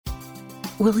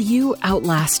Will you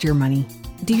outlast your money?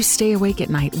 Do you stay awake at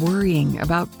night worrying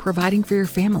about providing for your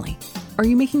family? Are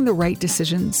you making the right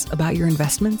decisions about your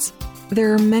investments?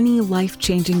 There are many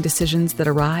life-changing decisions that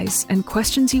arise and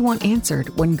questions you want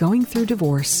answered when going through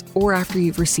divorce or after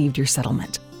you've received your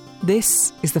settlement.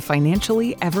 This is the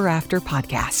Financially Ever After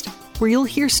podcast, where you'll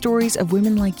hear stories of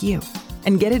women like you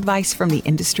and get advice from the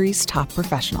industry's top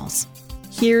professionals.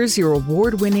 Here's your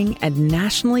award-winning and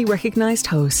nationally recognized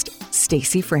host,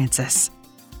 Stacey Francis.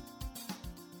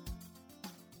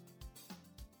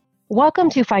 Welcome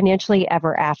to Financially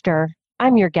Ever After.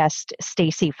 I'm your guest,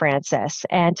 Stacey Francis,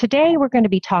 and today we're going to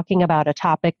be talking about a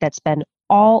topic that's been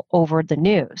all over the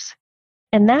news,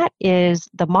 and that is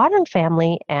the modern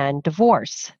family and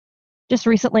divorce. Just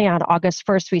recently on August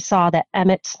 1st, we saw that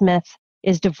Emmitt Smith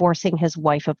is divorcing his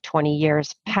wife of 20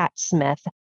 years, Pat Smith.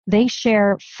 They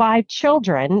share 5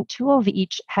 children. 2 of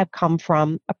each have come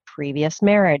from a previous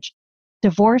marriage.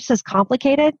 Divorce is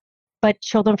complicated, but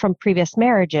children from previous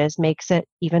marriages makes it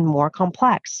even more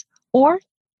complex. Or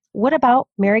what about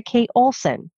Mary-Kate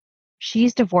Olsen?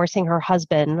 She's divorcing her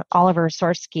husband, Oliver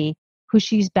Sorsky, who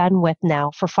she's been with now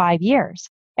for 5 years.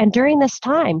 And during this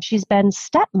time, she's been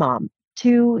stepmom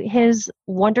to his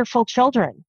wonderful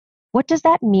children. What does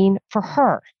that mean for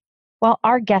her? Well,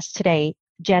 our guests today,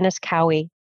 Janice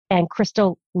Cowie and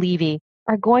Crystal Levy,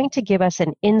 are going to give us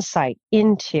an insight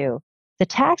into the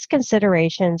tax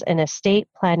considerations and estate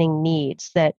planning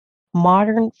needs that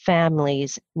modern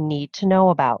families need to know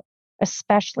about,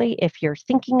 especially if you're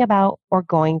thinking about or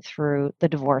going through the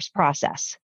divorce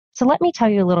process. So let me tell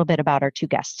you a little bit about our 2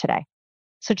 guests today.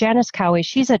 So Janice Cowie,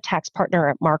 she's a tax partner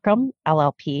at Marcum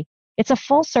LLP. It's a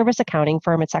full-service accounting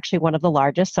firm. It's actually one of the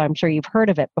largest, so I'm sure you've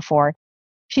heard of it before.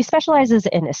 She specializes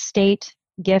in estate,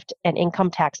 gift, and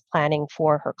income tax planning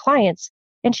for her clients.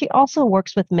 And she also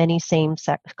works with many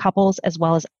same-sex couples as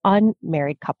well as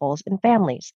unmarried couples and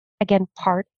families. Again,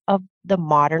 part of the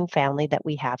modern family that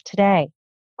we have today.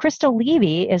 Crystal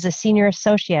Levy is a senior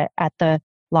associate at the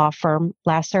law firm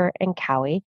Lasser and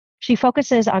Cowie. She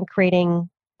focuses on creating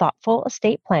thoughtful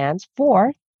estate plans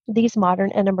for these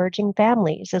modern and emerging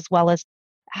families, as well as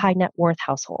high net worth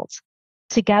households.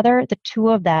 Together, the 2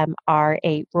 of them are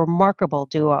a remarkable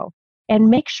duo. And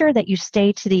make sure that you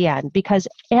stay to the end, because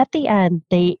at the end,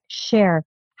 they share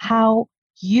how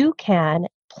you can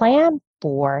plan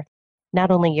for not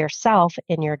only yourself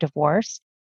in your divorce,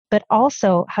 but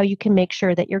also how you can make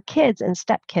sure that your kids and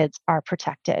stepkids are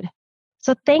protected.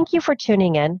 So thank you for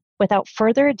tuning in. Without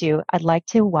further ado, I'd like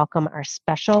to welcome our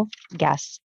special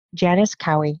guests, Janice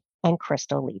Cowie and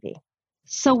Crystal Levy.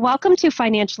 So welcome to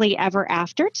Financially Ever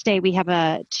After. Today we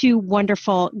have 2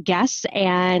 wonderful guests,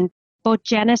 and both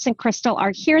Janice and Crystal are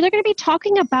here. They're going to be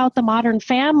talking about the modern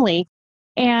family,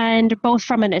 and both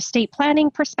from an estate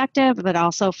planning perspective, but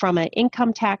also from an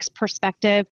income tax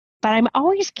perspective. But I'm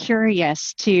always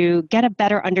curious to get a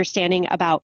better understanding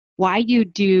about why you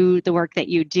do the work that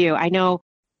you do. I know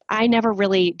I never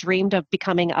really dreamed of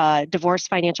becoming a divorce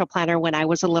financial planner when I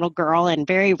was a little girl, and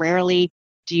very rarely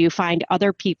do you find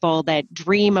other people that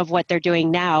dream of what they're doing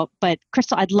now. But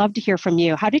Crystal, I'd love to hear from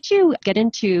you. How did you get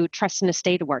into trust and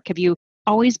estate work? Have you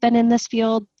always been in this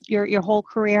field your whole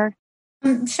career?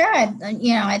 Sure.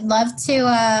 I'd love to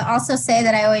also say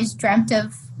that I always dreamt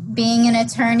of being an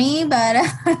attorney, but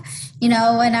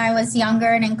when I was younger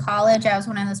and in college, I was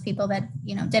one of those people that,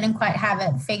 didn't quite have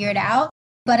it figured out.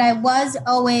 But I was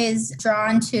always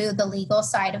drawn to the legal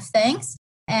side of things.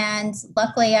 And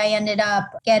luckily, I ended up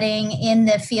getting in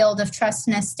the field of trust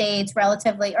and estates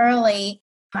relatively early.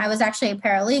 I was actually a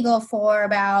paralegal for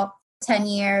about 10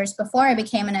 years before I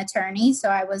became an attorney. So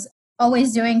I was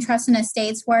always doing trust and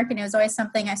estates work, and it was always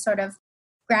something I sort of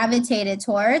gravitated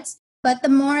towards. But the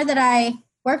more that I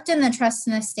worked in the trust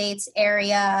and estates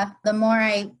area, the more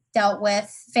I dealt with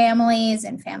families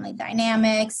and family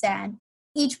dynamics and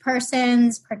each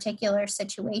person's particular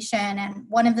situation. And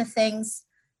one of the things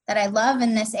that I love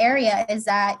in this area is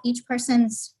that each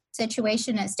person's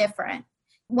situation is different.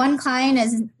 One client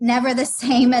is never the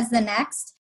same as the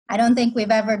next. I don't think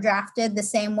we've ever drafted the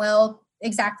same will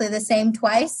exactly the same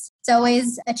twice. It's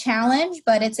always a challenge,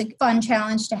 but it's a fun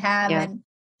challenge to have. Yeah. And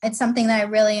it's something that I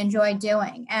really enjoy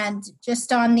doing. And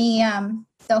just on the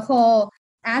whole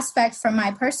aspect from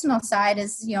my personal side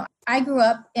is, I grew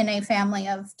up in a family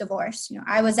of divorce.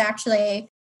 I was actually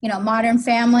modern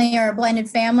family or a blended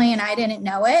family, and I didn't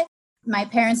know it. My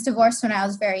parents divorced when I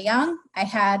was very young. I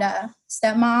had a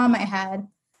stepmom.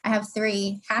 I have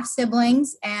 3 half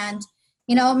siblings, and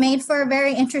it made for a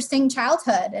very interesting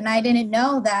childhood. And I didn't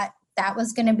know that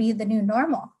was going to be the new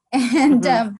normal. And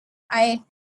I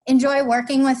enjoy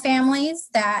working with families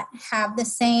that have the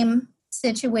same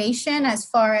situation as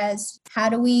far as how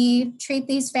do we treat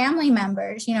these family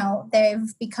members?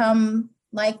 They've become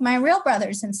like my real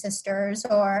brothers and sisters,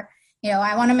 or,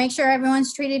 I want to make sure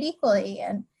everyone's treated equally.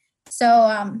 And so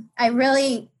I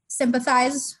really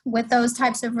sympathize with those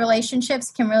types of relationships,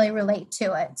 can really relate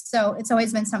to it. So it's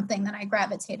always been something that I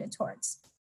gravitated towards.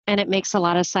 And it makes a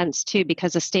lot of sense too,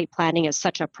 because estate planning is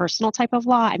such a personal type of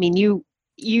law. I mean, you're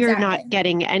Exactly. not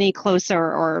getting any closer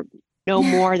or no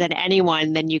more than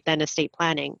anyone than estate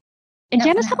planning. And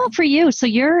Janice, how about for you? So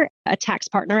you're a tax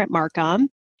partner at Marcum.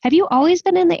 Have you always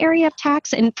been in the area of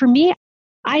tax? And for me,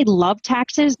 I love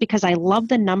taxes because I love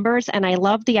the numbers and I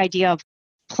love the idea of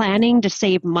planning to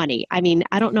save money. I mean,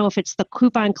 I don't know if it's the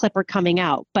coupon clipper coming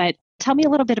out, but tell me a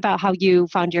little bit about how you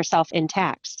found yourself in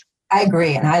tax. I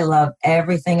agree. And I love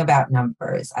everything about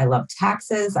numbers. I love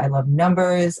taxes. I love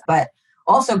numbers. But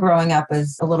also growing up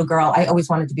as a little girl, I always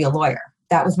wanted to be a lawyer.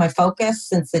 That was my focus.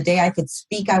 Since the day I could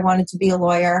speak, I wanted to be a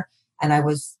lawyer. And I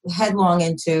was headlong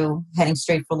into heading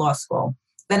straight for law school.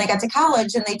 Then I got to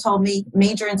college and they told me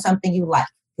major in something you like,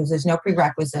 because there's no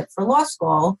prerequisite for law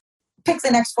school. Pick the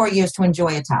next 4 years to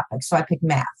enjoy a topic. So I picked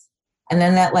math. And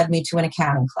then that led me to an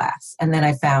accounting class. And then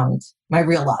I found my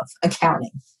real love,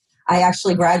 accounting. I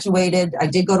actually graduated. I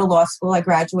did go to law school. I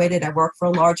graduated. I worked for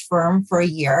a large firm for a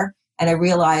year. And I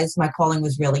realized my calling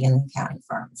was really in accounting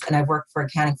firms. And I've worked for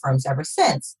accounting firms ever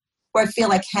since, where I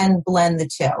feel I can blend the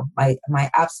two. My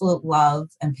absolute love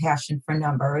and passion for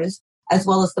numbers, as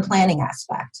well as the planning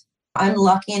aspect. I'm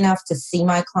lucky enough to see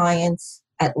my clients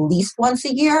at least once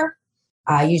a year.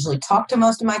 I usually talk to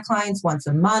most of my clients once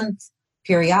a month,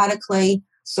 periodically.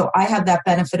 So I have that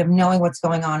benefit of knowing what's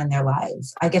going on in their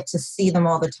lives. I get to see them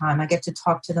all the time. I get to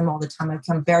talk to them all the time. I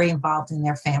become very involved in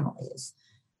their families.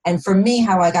 And for me,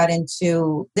 how I got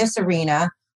into this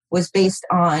arena was based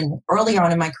on, early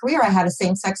on in my career, I had a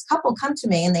same-sex couple come to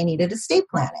me and they needed estate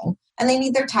planning and they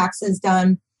need their taxes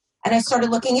done. And I started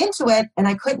looking into it, and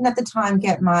I couldn't at the time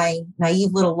get my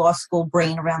naive little law school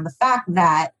brain around the fact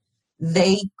that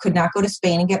they could not go to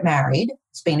Spain and get married.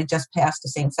 Spain had just passed a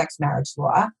same-sex marriage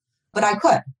law, but I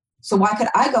could. So why could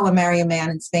I go and marry a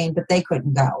man in Spain, but they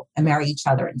couldn't go and marry each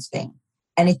other in Spain?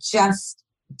 And it just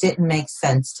didn't make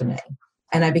sense to me.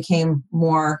 And I became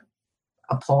more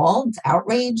appalled,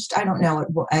 outraged, I don't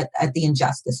know, at the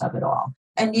injustice of it all.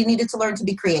 And you needed to learn to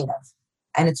be creative.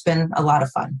 And it's been a lot of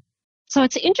fun. So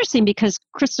it's interesting because,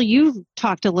 Crystal, you've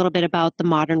talked a little bit about the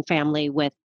modern family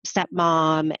with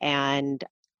stepmom and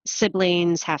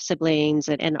siblings, half-siblings,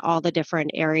 and all the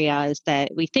different areas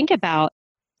that we think about.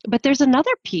 But there's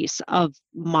another piece of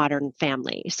modern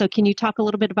family. So can you talk a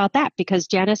little bit about that? Because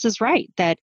Janice is right,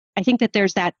 that I think that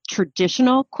there's that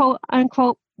traditional, quote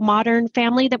unquote, modern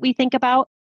family that we think about.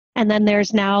 And then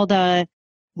there's now the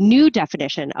new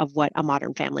definition of what a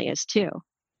modern family is too.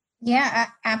 Yeah,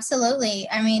 absolutely.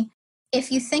 I mean, if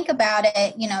you think about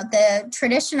it, the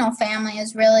traditional family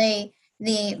is really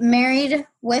the married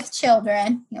with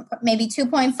children, maybe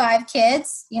 2.5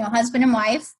 kids, husband and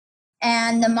wife.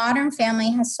 And the modern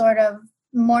family has sort of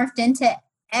morphed into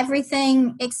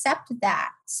everything except that.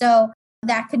 So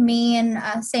that could mean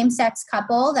a same-sex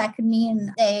couple. That could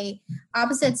mean a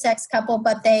opposite-sex couple,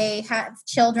 but they have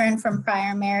children from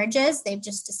prior marriages. They've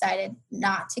just decided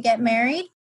not to get married.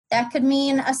 That could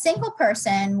mean a single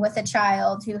person with a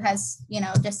child who has,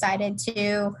 decided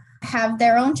to have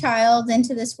their own child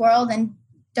into this world and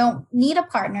don't need a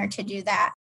partner to do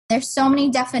that. There's so many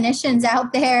definitions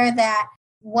out there that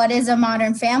what is a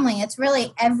modern family? It's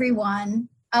really everyone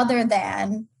other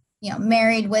than,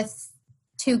 married with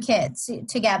 2 kids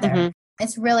together. Mm-hmm.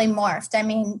 It's really morphed. I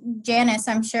mean, Janice,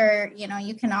 I'm sure,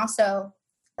 you can also,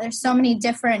 there's so many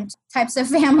different types of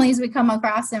families we come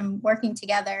across and working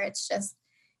together.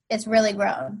 It's really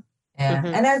grown. Yeah.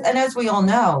 Mm-hmm. And as we all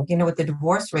know, with the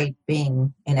divorce rate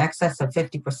being in excess of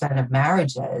 50% of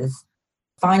marriages,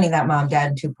 finding that mom,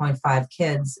 dad, and 2.5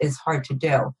 kids is hard to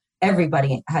do.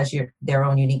 Everybody has their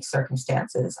own unique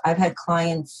circumstances. I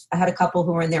had a couple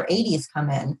who were in their 80s come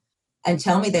in and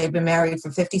tell me they'd been married for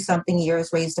 50-something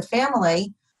years, raised a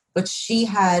family, but she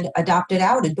had adopted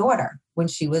out a daughter when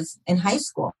she was in high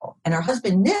school. And her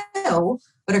husband knew,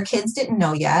 but her kids didn't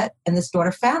know yet. And this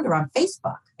daughter found her on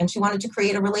Facebook, and she wanted to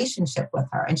create a relationship with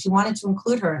her, and she wanted to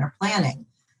include her in her planning.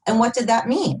 And what did that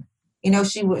mean?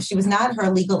 She was not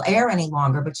her legal heir any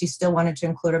longer, but she still wanted to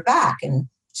include her back. And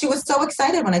she was so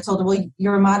excited when I told her, well,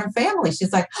 you're a modern family.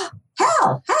 She's like,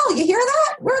 hell, you hear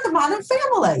that? We're the modern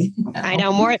family. I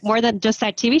know, more than just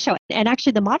that TV show. And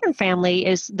actually the modern family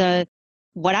is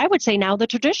what I would say now, the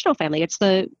traditional family. It's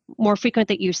the more frequent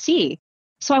that you see.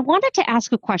 So I wanted to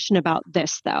ask a question about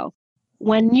this though.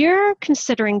 When you're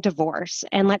considering divorce,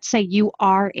 and let's say you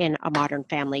are in a modern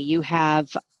family, you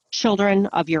have children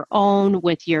of your own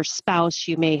with your spouse,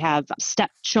 you may have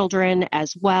stepchildren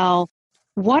as well.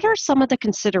 What are some of the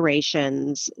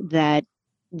considerations that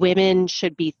women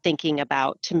should be thinking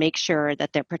about to make sure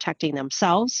that they're protecting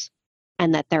themselves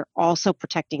and that they're also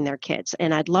protecting their kids?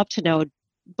 And I'd love to know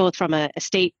both from a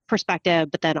estate perspective,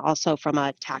 but then also from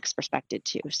a tax perspective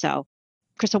too. So,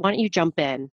 Krista, why don't you jump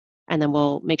in? And then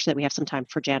we'll make sure that we have some time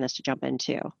for Janice to jump in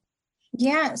too.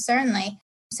 Yeah, certainly.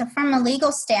 So from a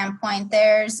legal standpoint,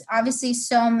 there's obviously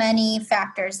so many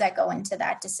factors that go into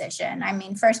that decision. I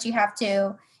mean, first you have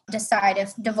to decide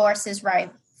if divorce is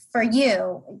right for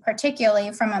you,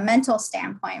 particularly from a mental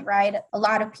standpoint, right? A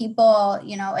lot of people,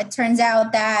 it turns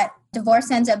out that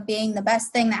divorce ends up being the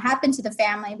best thing that happened to the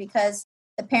family because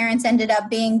the parents ended up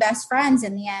being best friends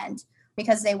in the end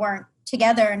because they weren't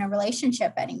together in a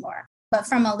relationship anymore. But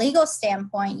from a legal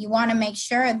standpoint, you want to make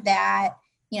sure that,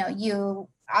 you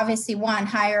obviously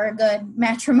hire a good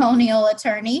matrimonial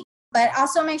attorney, but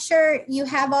also make sure you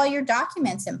have all your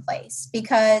documents in place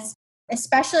because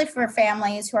especially for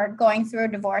families who are going through a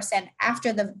divorce and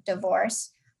after the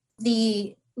divorce,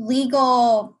 the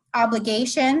legal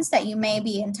obligations that you may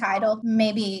be entitled,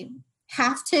 maybe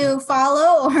have to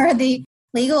follow, or the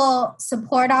legal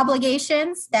support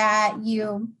obligations that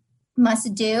you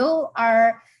must do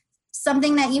are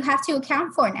something that you have to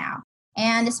account for now.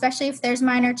 And especially if there's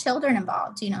minor children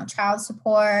involved, child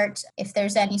support, if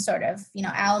there's any sort of,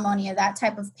 alimony or that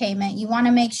type of payment, you want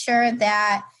to make sure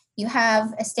that you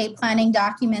have estate planning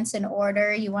documents in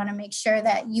order. You want to make sure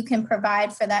that you can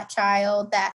provide for that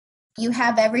child, that you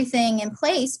have everything in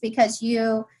place because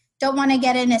you don't want to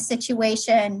get in a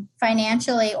situation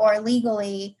financially or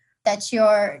legally that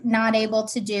you're not able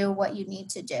to do what you need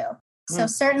to do. So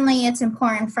certainly it's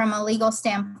important from a legal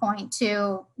standpoint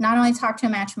to not only talk to a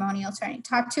matrimonial attorney,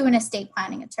 talk to an estate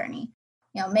planning attorney.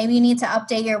 Maybe you need to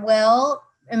update your will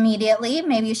immediately.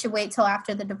 Maybe you should wait till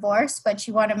after the divorce, but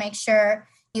you want to make sure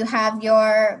you have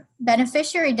your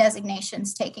beneficiary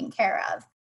designations taken care of.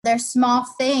 There's small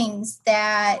things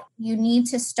that you need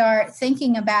to start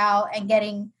thinking about and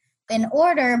getting in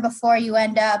order before you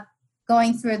end up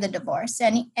going through the divorce.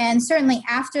 And certainly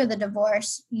after the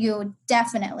divorce, you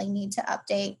definitely need to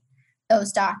update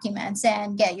those documents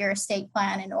and get your estate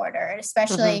plan in order,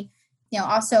 especially,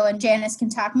 also, and Janice can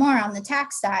talk more on the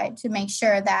tax side to make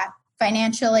sure that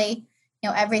financially,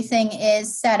 everything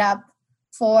is set up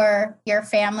for your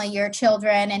family, your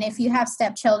children, and if you have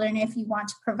stepchildren, if you want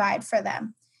to provide for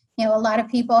them. A lot of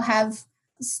people have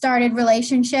started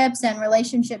relationships and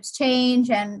relationships change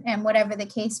and whatever the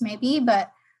case may be,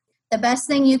 but the best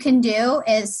thing you can do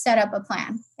is set up a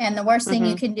plan. And the worst thing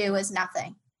you can do is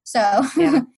nothing. So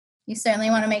you certainly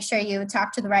want to make sure you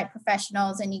talk to the right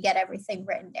professionals and you get everything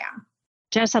written down.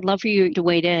 Jess, I'd love for you to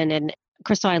weigh in. And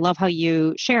Crystal, I love how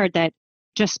you shared that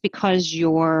just because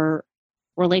your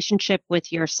relationship with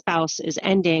your spouse is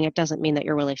ending, it doesn't mean that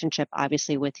your relationship,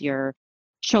 obviously, with your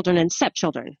children and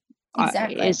stepchildren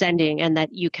is ending and that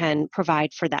you can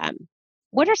provide for them.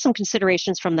 What are some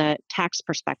considerations from the tax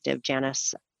perspective,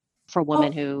 Janice, for a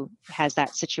woman who has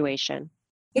that situation?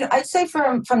 I'd say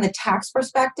from the tax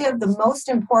perspective, the most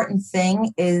important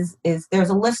thing is there's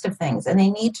a list of things and they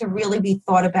need to really be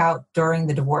thought about during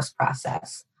the divorce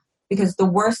process. Because the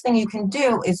worst thing you can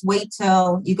do is wait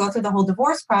till you go through the whole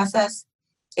divorce process.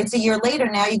 It's a year later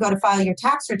now you go to file your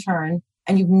tax return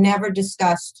and you've never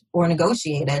discussed or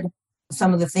negotiated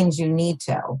some of the things you need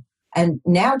to. And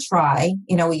now try,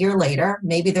 a year later,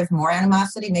 maybe there's more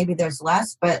animosity, maybe there's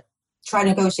less, but try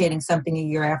negotiating something a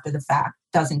year after the fact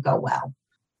doesn't go well.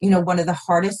 One of the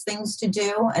hardest things to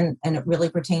do, and it really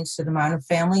pertains to the modern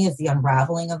family, is the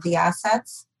unraveling of the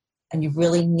assets. And you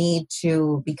really need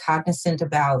to be cognizant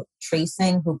about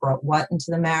tracing who brought what into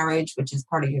the marriage, which is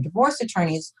part of your divorce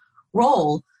attorney's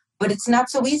role. But it's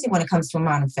not so easy when it comes to a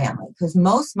modern family because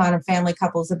most modern family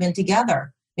couples have been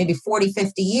together maybe 40,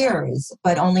 50 years,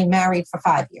 but only married for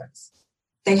 5 years.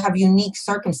 They have unique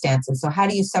circumstances. So how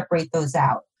do you separate those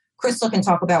out? Crystal can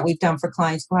talk about we've done for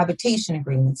clients cohabitation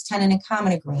agreements, tenant in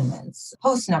common agreements,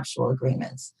 postnuptial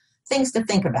agreements, things to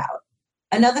think about.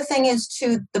 Another thing is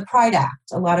the Pride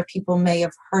Act. A lot of people may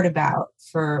have heard about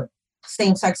for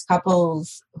same-sex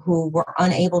couples who were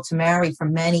unable to marry for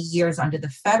many years under the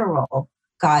federal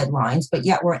guidelines, but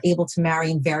yet were able to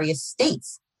marry in various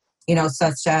states,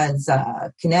 such as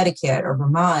Connecticut or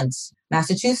Vermont,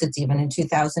 Massachusetts, even in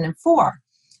 2004.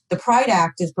 The Pride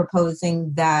Act is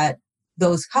proposing that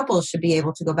those couples should be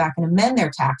able to go back and amend their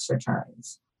tax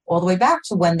returns all the way back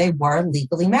to when they were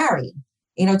legally married.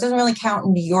 It doesn't really count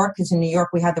in New York because in New York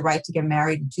we had the right to get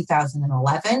married in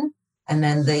 2011. And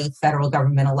then the federal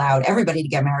government allowed everybody to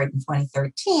get married in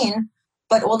 2013.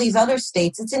 But all these other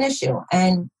states, it's an issue.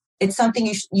 And it's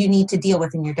something you need to deal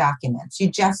with in your documents.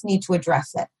 You just need to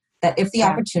address it. That if the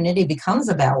opportunity becomes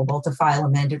available to file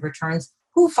amended returns,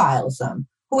 who files them?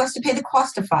 Who has to pay the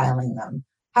cost of filing them?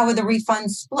 How are the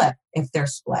refunds split if they're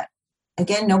split?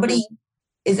 Again, nobody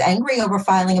is angry over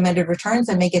filing amended returns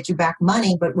that may get you back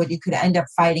money, but what you could end up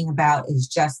fighting about is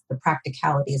just the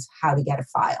practicalities of how to get it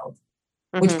filed.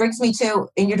 Which brings me to,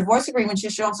 in your divorce agreements, you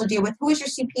should also deal with who is your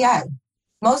CPA.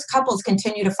 Most couples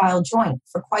continue to file joint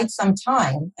for quite some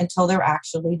time until they're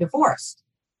actually divorced.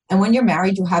 And when you're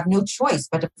married, you have no choice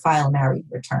but to file a married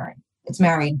return. It's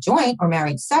married joint or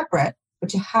married separate,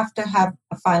 but you have to have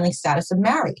a filing status of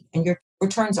married, and your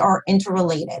returns are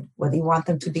interrelated, whether you want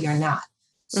them to be or not.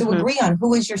 So agree on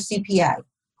who is your CPA,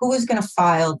 who is going to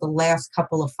file the last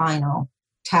couple of final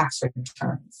tax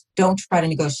returns. Don't try to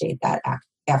negotiate that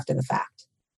after the fact.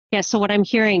 Yeah, so what I'm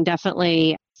hearing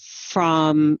definitely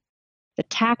from the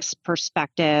tax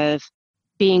perspective,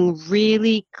 being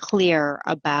really clear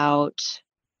about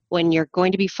when you're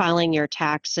going to be filing your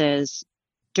taxes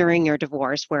during your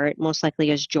divorce, where it most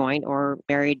likely is joint or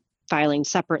married filing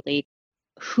separately,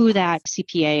 who that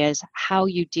CPA is, how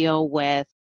you deal with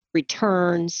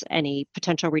returns, any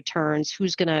potential returns,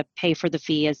 who's going to pay for the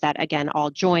fee, is that again all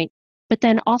joint? But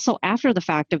then also after the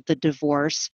fact of the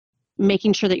divorce,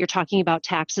 making sure that you're talking about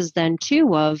taxes then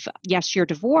too of, yes, you're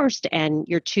divorced and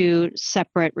you're two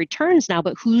separate returns now,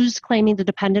 but who's claiming the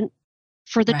dependent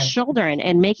for the children,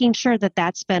 and making sure that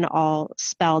that's been all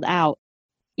spelled out.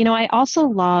 You know, I also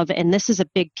love, and this is a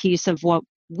big piece of what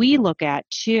we look at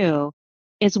too,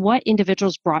 is what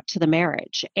individuals brought to the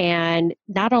marriage. And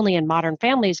not only in modern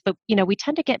families, but, you know, we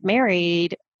tend to get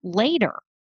married later.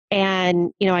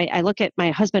 And, you know, I look at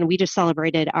my husband, we just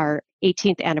celebrated our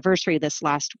 18th anniversary this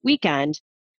last weekend,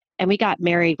 and we got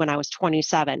married when I was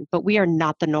 27, but we are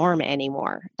not the norm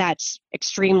anymore. That's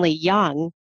extremely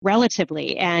young,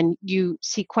 relatively. And you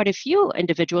see quite a few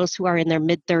individuals who are in their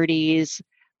mid 30s,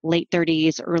 late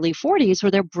 30s, early 40s,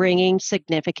 where they're bringing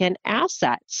significant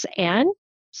assets and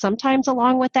sometimes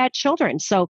along with that children.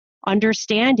 So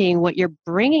understanding what you're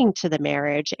bringing to the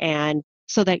marriage, and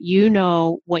so that you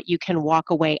know what you can walk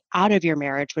away out of your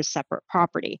marriage with separate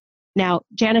property. Now,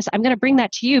 Janice, I'm going to bring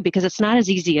that to you because it's not as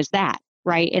easy as that,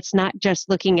 right? It's not just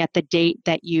looking at the date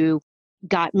that you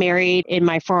got married. In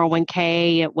my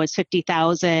 401k, it was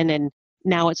 50,000 and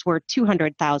now it's worth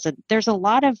 200,000. There's a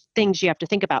lot of things you have to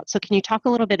think about. So can you talk a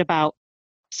little bit about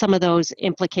some of those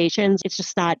implications? It's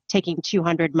just not taking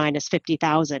 200 minus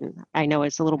 50,000. I know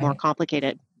it's a little more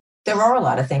complicated. There are a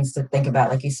lot of things to think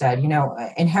about. Like you said, you know,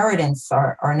 inheritance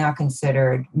are not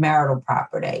considered marital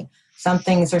property. Some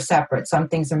things are separate, some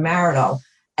things are marital.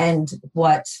 And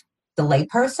what the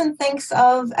layperson thinks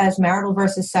of as marital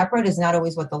versus separate is not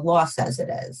always what the law says it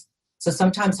is. So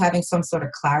sometimes having some sort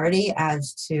of clarity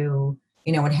as to,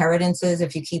 you know, inheritances,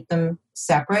 if you keep them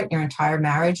separate, your entire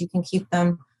marriage, you can keep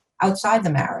them outside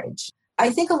the marriage. I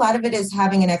think a lot of it is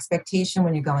having an expectation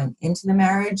when you're going into the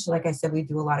marriage. Like I said, we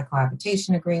do a lot of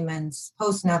cohabitation agreements,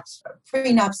 post-nups,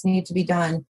 pre-nups need to be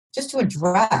done just to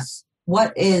address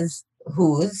what is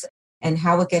whose and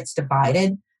how it gets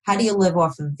divided. How do you live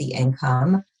off of the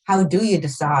income? How do you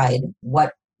decide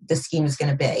what the scheme is going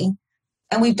to be?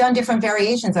 And we've done different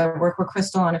variations. I work with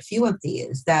Crystal on a few of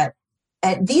these that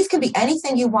these can be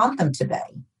anything you want them to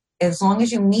be, as long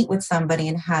as you meet with somebody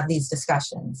and have these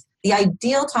discussions. The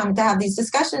ideal time to have these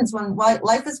discussions when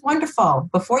life is wonderful,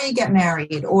 before you get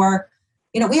married. Or,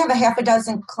 you know, we have a half a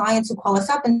dozen clients who call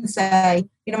us up and say,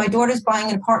 you know, my daughter's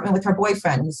buying an apartment with her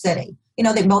boyfriend in the city. You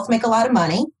know, they both make a lot of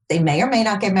money. They may or may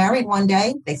not get married one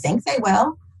day. They think they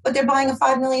will, but they're buying a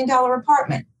 $5 million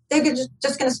apartment. They're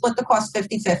just going to split the cost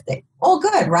 50-50. All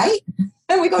good, right?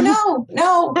 And we go, no,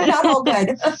 not all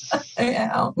good. You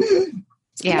know?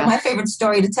 Yeah. You know, my favorite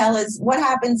story to tell is what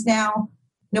happens now.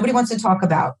 Nobody wants to talk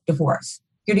about divorce.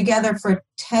 You're together for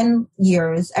 10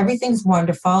 years. Everything's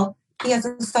wonderful. He has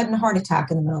a sudden heart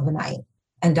attack in the middle of the night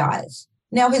and dies.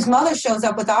 Now his mother shows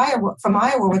up from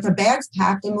Iowa with her bags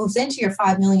packed and moves into your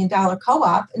 $5 million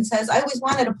co-op and says, I always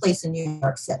wanted a place in New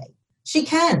York City. She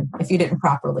can, if you didn't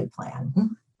properly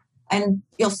plan. And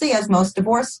you'll see, as most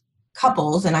divorced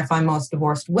couples, and I find most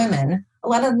divorced women, a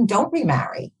lot of them don't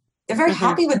remarry. They're very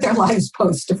happy with their lives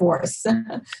post-divorce.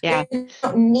 Yeah. They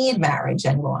don't need marriage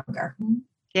any longer.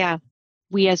 Yeah.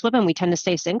 We as women, we tend to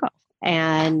stay single.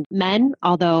 And men,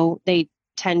 although they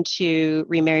tend to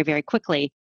remarry very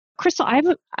quickly. Crystal, I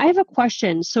have a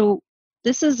question. So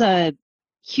this is a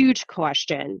huge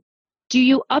question. Do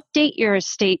you update your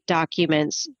estate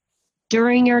documents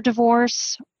during your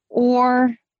divorce,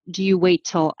 or do you wait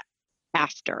till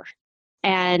after?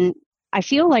 And I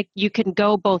feel like you can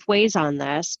go both ways on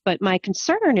this, but my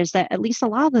concern is that at least a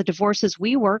lot of the divorces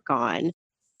we work on,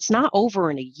 it's not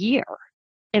over in a year.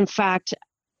 In fact,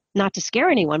 not to scare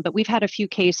anyone, but we've had a few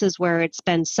cases where it's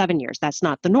been 7 years. That's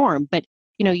not the norm, but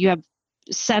you have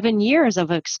 7 years of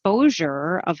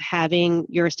exposure of having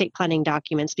your estate planning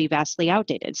documents be vastly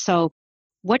outdated. So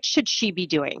what should she be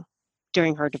doing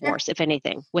during her divorce, if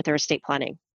anything, with her estate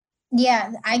planning?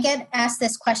 Yeah, I get asked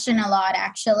this question a lot,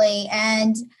 actually.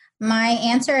 And my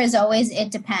answer is always,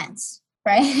 it depends,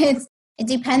 right? It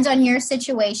depends on your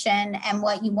situation and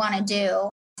what you want to do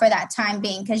for that time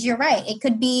being. Because you're right, it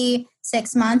could be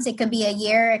 6 months, it could be a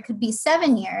year, it could be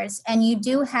 7 years. And you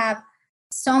do have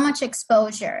so much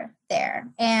exposure there.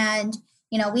 And,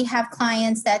 we have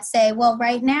clients that say, well,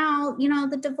 right now,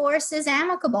 the divorce is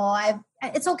amicable.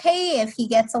 It's okay if he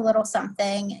gets a little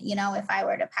something, if I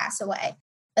were to pass away.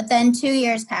 But then 2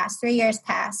 years pass, 3 years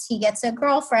pass, he gets a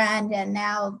girlfriend and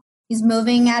now he's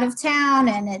moving out of town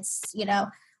and it's,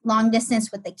 long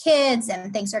distance with the kids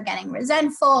and things are getting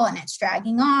resentful and it's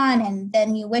dragging on. And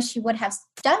then you wish you would have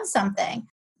done something.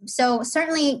 So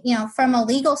certainly, from a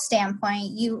legal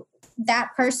standpoint,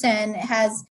 that person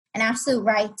has an absolute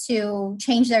right to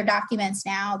change their documents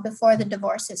now before the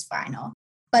divorce is final.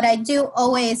 But I do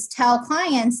always tell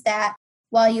clients that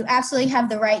while you absolutely have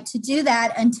the right to do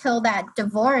that until that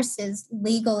divorce is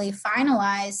legally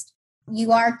finalized,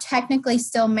 you are technically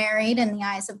still married in the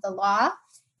eyes of the law,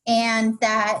 and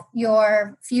that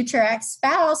your future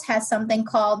ex-spouse has something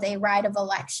called a right of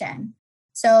election.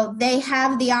 So they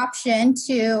have the option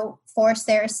to force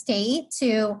their estate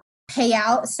to pay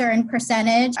out a certain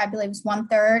percentage, I believe it's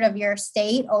 1/3 of your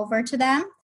estate, over to them,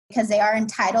 because they are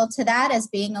entitled to that as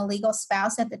being a legal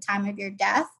spouse at the time of your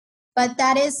death. But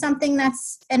that is something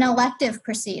that's an elective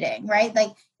proceeding, right?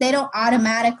 Like they don't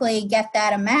automatically get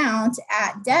that amount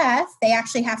at death. They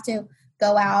actually have to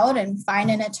go out and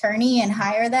find an attorney and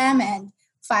hire them and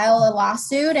file a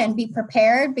lawsuit and be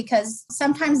prepared, because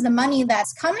sometimes the money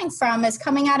that's coming from is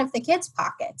coming out of the kids'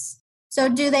 pockets. So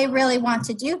do they really want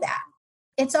to do that?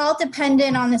 It's all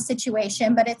dependent on the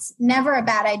situation, but it's never a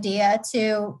bad idea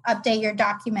to update your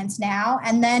documents now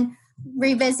and then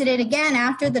revisit it again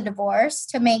after the divorce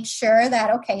to make sure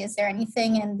that, okay, is there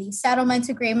anything in the settlement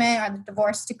agreement or the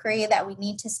divorce decree that we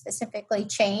need to specifically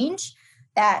change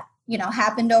that,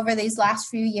 happened over these last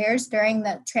few years during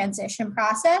the transition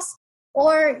process?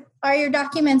 Or are your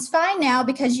documents fine now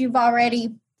because you've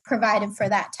already provided for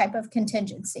that type of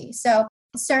contingency? So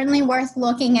it's certainly worth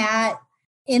looking at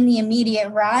in the immediate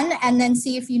run and then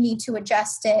see if you need to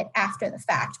adjust it after the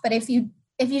fact. But if you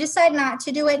decide not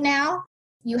to do it now,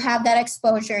 you have that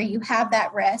exposure, you have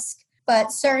that risk.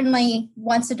 But certainly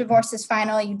once the divorce is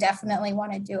final, you definitely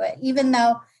want to do it, even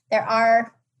though there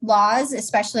are laws,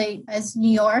 especially as New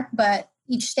York, but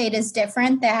each state is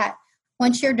different, that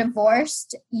once you're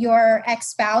divorced, your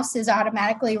ex-spouse is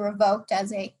automatically revoked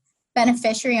as a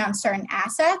beneficiary on certain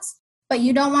assets. But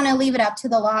you don't want to leave it up to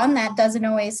the law, and that doesn't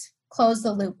always close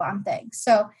the loop on things.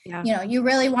 So, you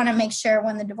really want to make sure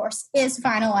when the divorce is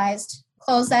finalized,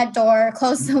 close that door,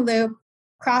 close the loop,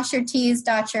 cross your T's,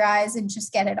 dot your I's, and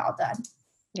just get it all done.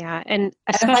 Yeah. And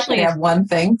especially if I could have one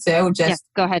thing too,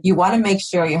 go ahead. You want to make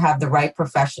sure you have the right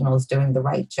professionals doing the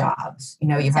right jobs.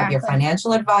 You have your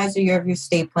financial advisor, you have your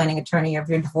estate planning attorney, you have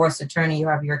your divorce attorney, you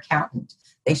have your accountant.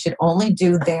 They should only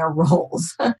do their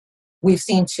roles. We've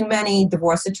seen too many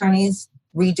divorce attorneys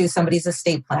redo somebody's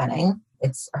estate planning.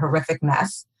 It's a horrific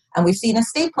mess. And we've seen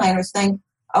estate planners think,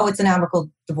 oh, it's an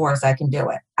amicable divorce, I can do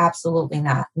it. Absolutely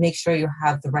not. Make sure you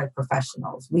have the right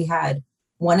professionals. We had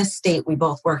one estate we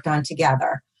both worked on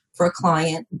together for a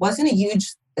client. It wasn't a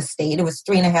huge estate. It was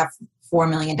 $3.5–4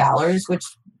 million, which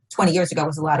 20 years ago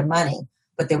was a lot of money.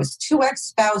 But there was 2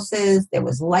 ex-spouses. There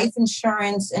was life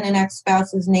insurance in an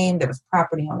ex-spouse's name. There was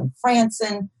property owned in France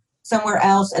and somewhere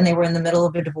else. And they were in the middle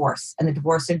of a divorce. And the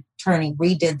divorce attorney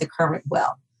redid the current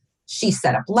will. She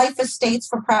set up life estates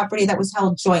for property that was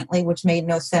held jointly, which made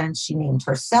no sense. She named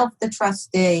herself the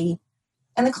trustee.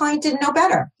 And the client didn't know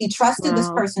better. He trusted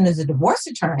this person as a divorce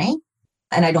attorney.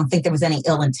 And I don't think there was any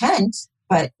ill intent,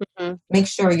 but make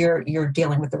sure you're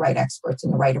dealing with the right experts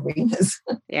in the right arenas.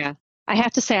 Yeah. I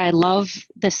have to say, I love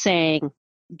the saying,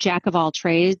 jack of all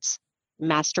trades,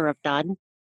 master of none.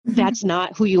 That's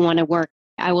not who you want to work.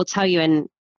 I will tell you, and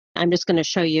I'm just going to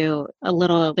show you a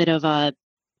little bit of a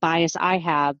bias I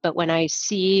have, but when I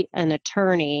see an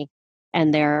attorney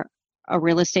and they're a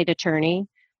real estate attorney,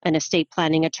 an estate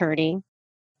planning attorney,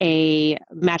 a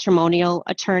matrimonial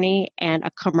attorney, and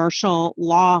a commercial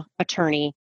law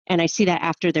attorney, and I see that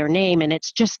after their name, and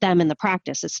it's just them in the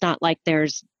practice. It's not like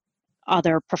there's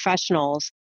other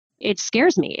professionals. it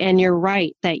scares me. And you're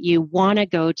right that you want to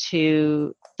go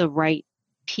to the right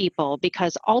people,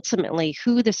 because ultimately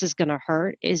who this is going to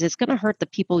hurt is it's going to hurt the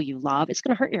people you love. It's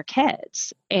going to hurt your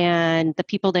kids and the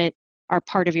people that are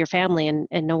part of your family, and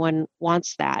no one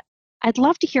wants that. I'd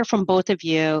love to hear from both of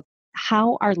you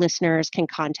how our listeners can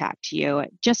contact you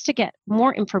just to get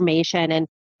more information. And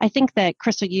I think that,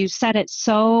 Crystal, you said it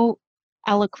so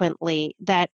eloquently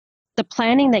that the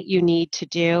planning that you need to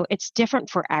do, it's different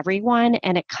for everyone,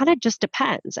 and it kind of just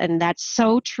depends. And that's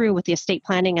so true with the estate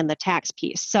planning and the tax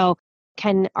piece. So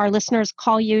can our listeners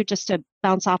call you just to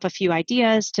bounce off a few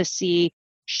ideas to see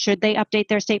should they update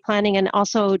their estate planning? And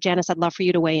also, Janice, I'd love for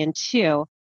you to weigh in too,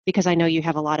 because I know you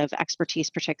have a lot of expertise,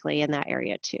 particularly in that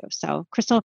area too. So,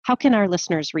 Crystal, how can our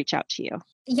listeners reach out to you?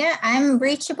 Yeah, I'm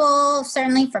reachable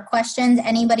certainly for questions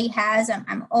anybody has.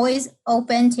 I'm always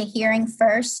open to hearing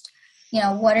first.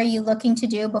 What are you looking to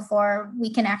do before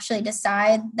we can actually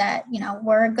decide that,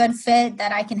 we're a good fit,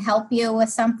 that I can help you with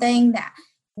something, that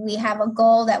we have a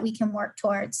goal that we can work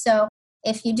towards. So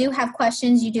if you do have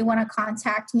questions, you do want to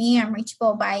contact me. I'm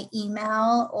reachable by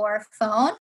email or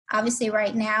phone. Obviously,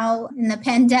 right now in the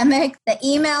pandemic, the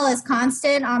email is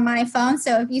constant on my phone.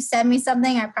 So if you send me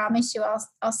something, I promise you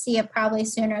I'll see it probably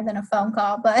sooner than a phone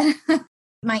call. But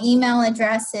my email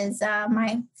address is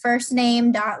my first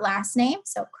name dot last name.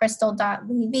 So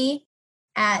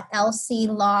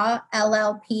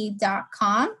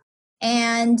crystal.levy@lclawllp.com.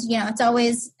 And, it's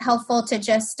always helpful to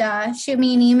just shoot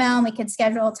me an email and we can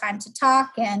schedule a time to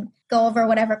talk and go over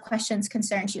whatever questions,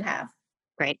 concerns you have.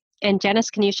 Great. And Janice,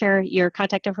 can you share your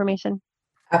contact information?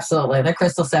 Absolutely. Like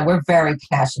Crystal said, we're very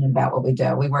passionate about what we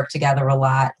do. We work together a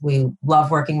lot. We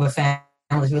love working with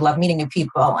families. We love meeting new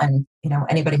people. And,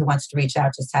 anybody who wants to reach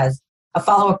out just has a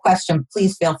follow-up question,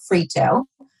 please feel free to.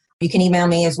 You can email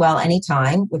me as well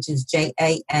anytime, which is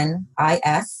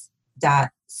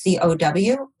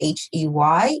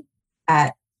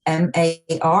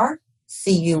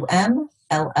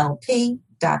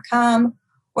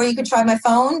Or you could try my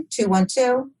phone,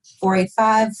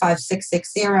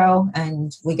 212-485-5660,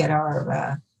 and we get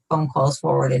our phone calls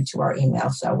forwarded to our email,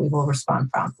 so we will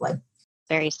respond promptly.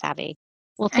 Very savvy.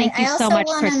 Well, thank you so much, Crystal. I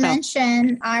also want to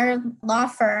mention our law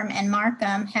firm and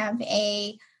Marcum have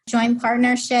a joint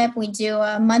partnership. We do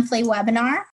a monthly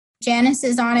webinar. Janice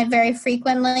is on it very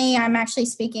frequently. I'm actually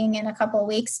speaking in a couple of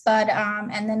weeks, but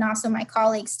and then also my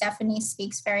colleague Stephanie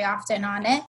speaks very often on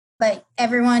it. But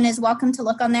everyone is welcome to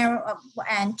look on there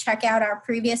and check out our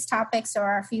previous topics or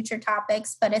our future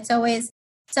topics. But it's always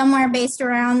somewhere based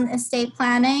around estate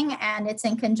planning, and it's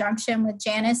in conjunction with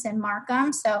Janice and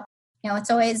Marcum. So,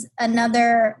 it's always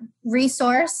another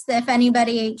resource if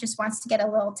anybody just wants to get a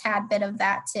little tad bit of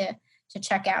that to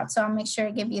check out. So I'll make sure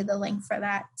to give you the link for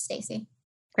that, Stacy.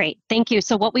 Great. Thank you.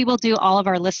 So what we will do, all of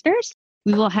our listeners,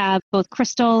 we will have both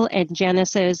Crystal and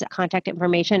Janice's contact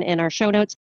information in our show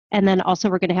notes. And then also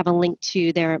we're going to have a link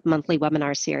to their monthly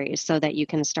webinar series so that you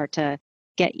can start to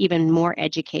get even more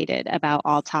educated about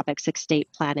all topics estate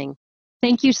planning.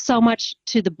 Thank you so much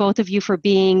to the both of you for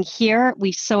being here.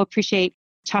 We so appreciate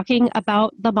talking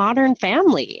about the modern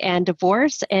family and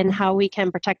divorce and how we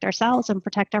can protect ourselves and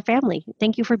protect our family.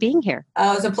 Thank you for being here.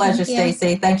 Oh, it was a pleasure,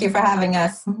 Stacy. Thank you for having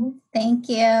us. Thank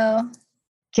you.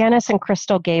 Janice and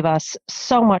Crystal gave us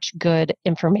so much good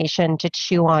information to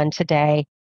chew on today.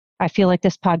 I feel like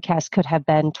this podcast could have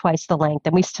been twice the length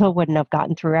and we still wouldn't have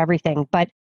gotten through everything. But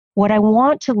what I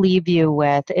want to leave you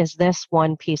with is this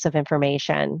one piece of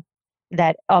information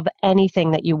that of anything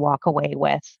that you walk away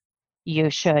with,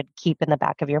 you should keep in the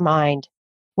back of your mind.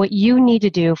 What you need to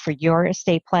do for your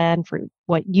estate plan, for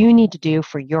what you need to do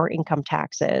for your income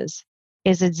taxes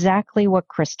is exactly what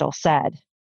Crystal said.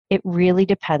 It really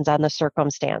depends on the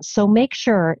circumstance. So make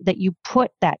sure that you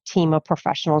put that team of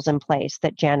professionals in place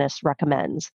that Janice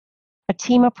recommends. A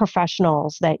team of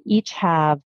professionals that each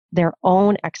have their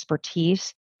own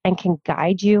expertise and can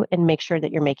guide you and make sure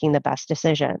that you're making the best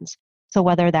decisions. So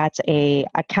whether that's an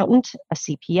accountant, a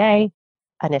CPA,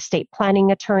 an estate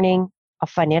planning attorney, a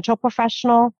financial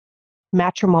professional,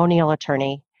 matrimonial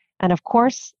attorney, and of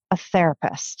course, a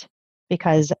therapist,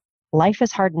 because life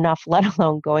is hard enough, let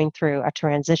alone going through a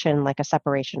transition like a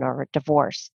separation or a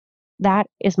divorce. That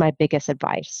is my biggest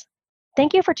advice.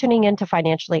 Thank you for tuning in to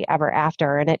Financially Ever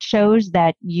After, and it shows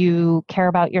that you care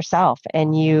about yourself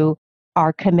and you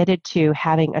are committed to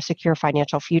having a secure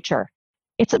financial future.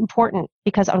 It's important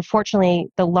because unfortunately,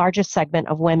 the largest segment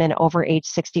of women over age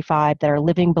 65 that are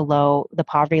living below the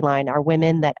poverty line are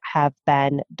women that have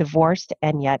been divorced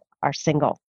and yet are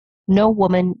single. No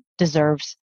woman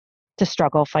deserves to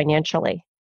struggle financially.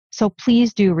 So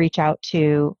please do reach out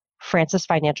to Francis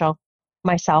Financial,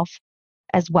 myself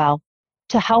as well,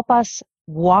 to help us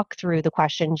walk through the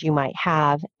questions you might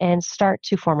have and start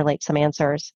to formulate some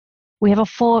answers. We have a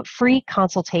full free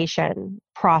consultation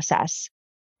process.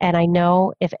 And I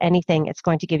know, if anything, it's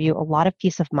going to give you a lot of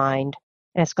peace of mind,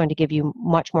 and it's going to give you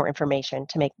much more information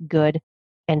to make good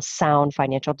and sound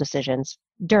financial decisions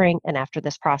during and after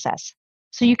this process.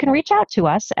 So you can reach out to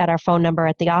us at our phone number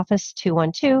at the office,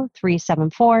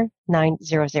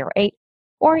 212-374-9008,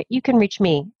 or you can reach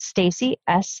me, Stacy,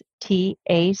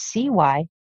 STACY,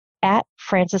 at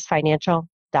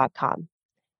francisfinancial.com.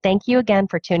 Thank you again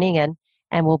for tuning in,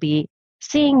 and we'll be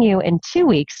seeing you in 2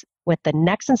 weeks with the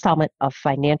next installment of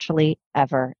Financially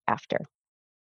Ever After.